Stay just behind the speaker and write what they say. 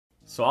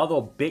So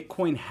although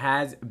Bitcoin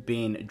has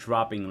been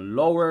dropping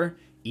lower,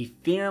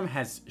 Ethereum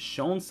has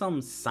shown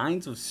some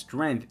signs of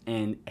strength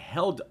and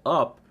held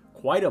up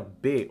quite a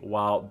bit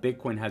while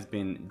Bitcoin has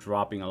been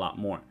dropping a lot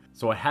more.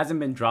 So it hasn't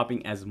been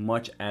dropping as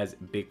much as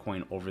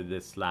Bitcoin over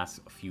this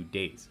last few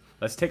days.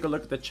 Let's take a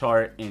look at the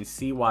chart and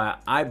see why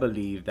I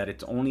believe that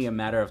it's only a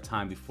matter of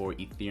time before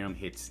Ethereum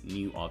hits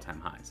new all-time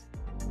highs.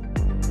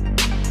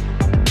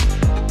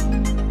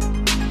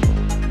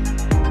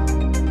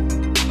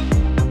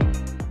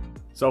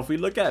 So if we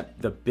look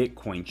at the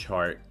Bitcoin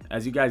chart,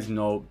 as you guys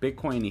know,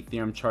 Bitcoin and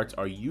Ethereum charts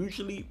are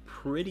usually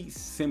pretty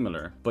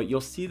similar, but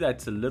you'll see that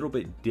it's a little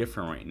bit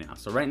different right now.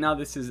 So right now,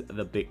 this is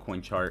the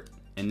Bitcoin chart,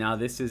 and now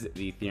this is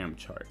the Ethereum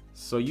chart.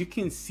 So you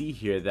can see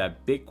here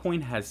that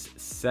Bitcoin has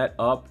set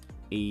up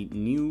a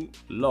new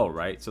low,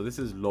 right? So this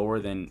is lower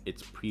than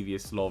its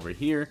previous low over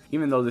here.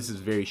 Even though this is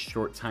very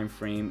short time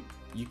frame,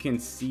 you can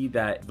see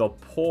that the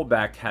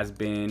pullback has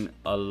been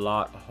a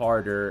lot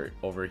harder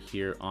over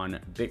here on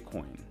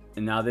Bitcoin.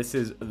 And now this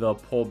is the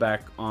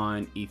pullback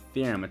on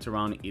Ethereum. It's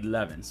around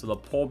 11. So the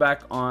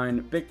pullback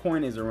on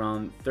Bitcoin is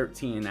around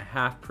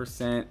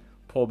 13.5%.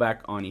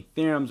 Pullback on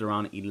Ethereum is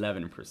around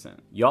 11%.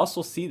 You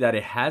also see that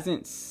it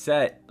hasn't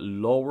set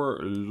lower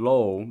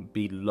low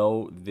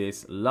below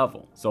this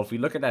level. So if we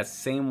look at that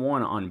same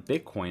one on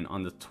Bitcoin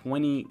on the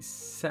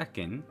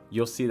 22nd,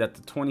 you'll see that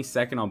the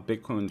 22nd on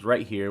Bitcoin is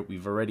right here.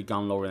 We've already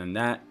gone lower than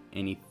that.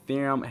 And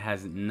Ethereum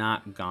has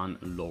not gone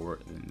lower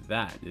than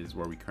that. This is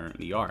where we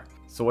currently are.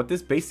 So what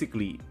this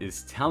basically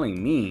is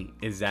telling me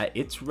is that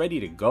it's ready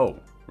to go,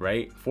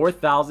 right?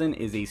 4,000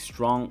 is a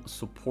strong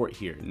support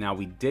here. Now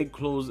we did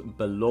close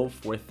below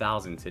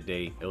 4,000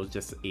 today. It was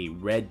just a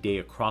red day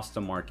across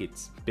the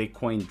markets.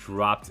 Bitcoin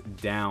dropped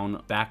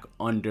down back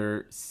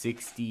under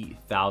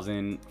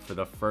 60,000 for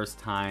the first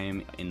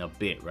time in a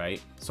bit, right?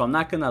 So I'm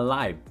not gonna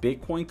lie,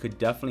 Bitcoin could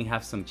definitely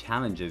have some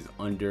challenges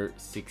under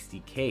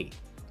 60K.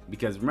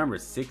 Because remember,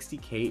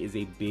 60K is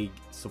a big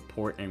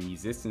support and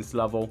resistance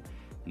level.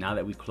 Now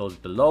that we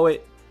closed below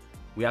it,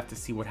 we have to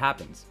see what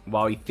happens.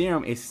 While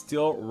Ethereum is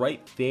still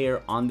right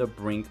there on the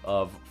brink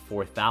of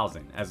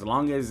 4,000. As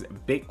long as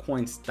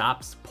Bitcoin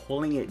stops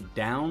pulling it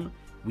down,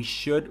 we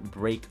should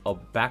break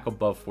back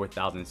above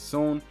 4,000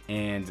 soon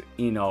and,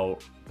 you know,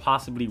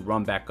 possibly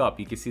run back up.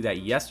 You can see that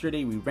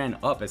yesterday we ran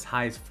up as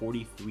high as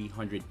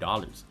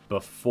 $4,300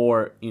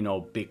 before, you know,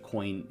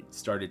 Bitcoin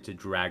started to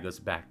drag us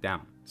back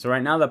down. So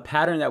right now the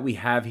pattern that we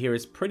have here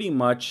is pretty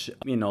much,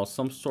 you know,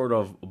 some sort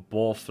of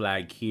bull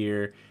flag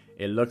here.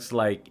 It looks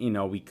like, you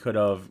know, we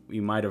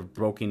might have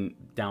broken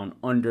down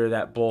under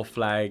that bull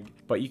flag,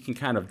 but you can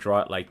kind of draw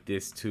it like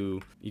this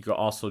too. You could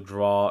also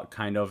draw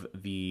kind of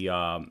the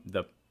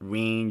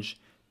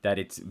range that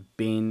it's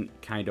been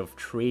kind of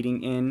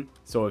trading in.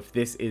 So if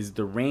this is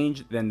the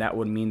range, then that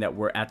would mean that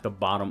we're at the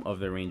bottom of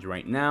the range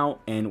right now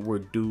and we're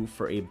due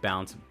for a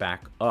bounce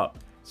back up.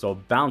 So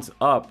bounce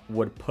up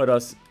would put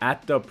us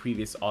at the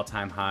previous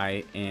all-time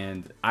high,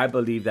 and I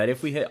believe that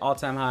if we hit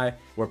all-time high,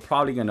 we're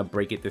probably going to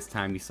break it this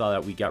time. We saw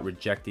that we got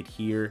rejected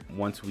here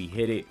once we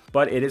hit it,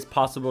 but it is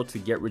possible to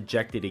get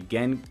rejected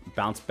again,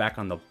 bounce back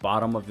on the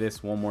bottom of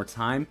this one more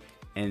time,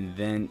 and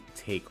then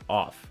take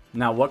off.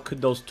 Now, what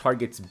could those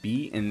targets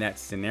be in that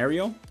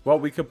scenario? Well,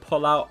 we could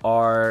pull out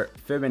our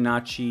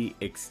Fibonacci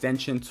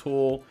extension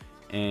tool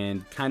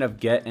and kind of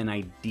get an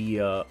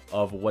idea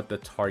of what the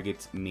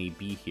targets may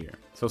be here.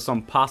 So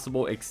some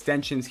possible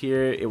extensions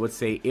here, it would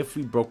say if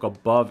we broke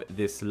above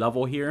this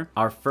level here,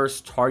 our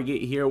first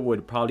target here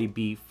would probably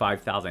be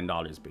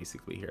 $5,000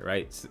 basically here,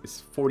 right?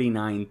 It's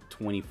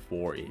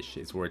 49.24-ish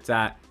is where it's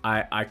at.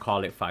 I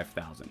call it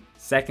 5,000.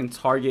 Second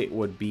target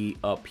would be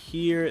up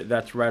here.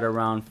 That's right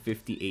around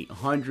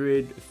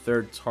 5,800.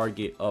 Third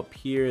target up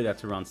here,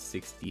 that's around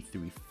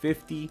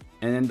 6,350.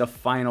 And then the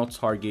final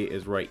target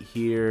is right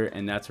here,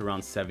 and that's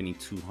around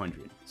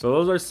 7,200. So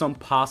those are some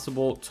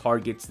possible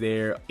targets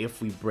there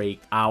if we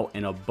break out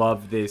and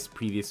above this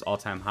previous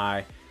all-time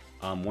high.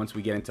 Once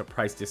we get into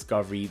price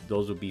discovery,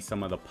 those would be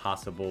some of the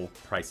possible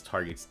price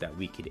targets that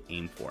we could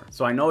aim for.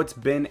 So I know it's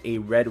been a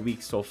red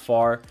week so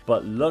far,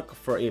 but look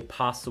for a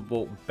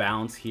possible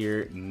bounce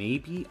here,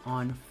 maybe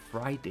on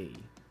Friday.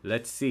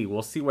 Let's see,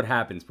 we'll see what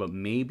happens, but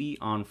maybe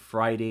on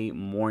Friday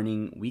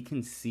morning we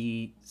can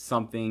see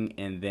something,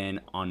 and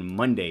then on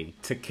Monday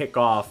to kick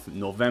off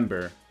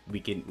November,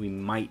 we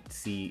might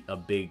see a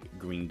big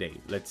green day.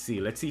 Let's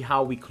see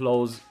how we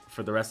close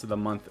for the rest of the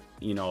month,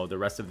 you know, the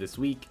rest of this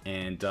week,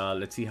 and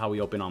let's see how we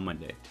open on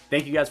Monday.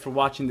 Thank you guys for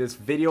watching this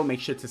video. Make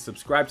sure to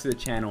subscribe to the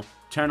channel,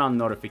 turn on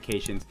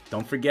notifications.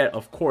 Don't forget,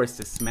 of course,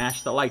 to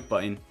smash the like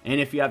button, and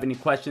if you have any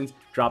questions,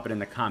 drop it in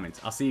the comments.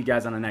 I'll see you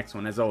guys on the next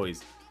one. As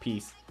always,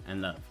 peace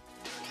and love.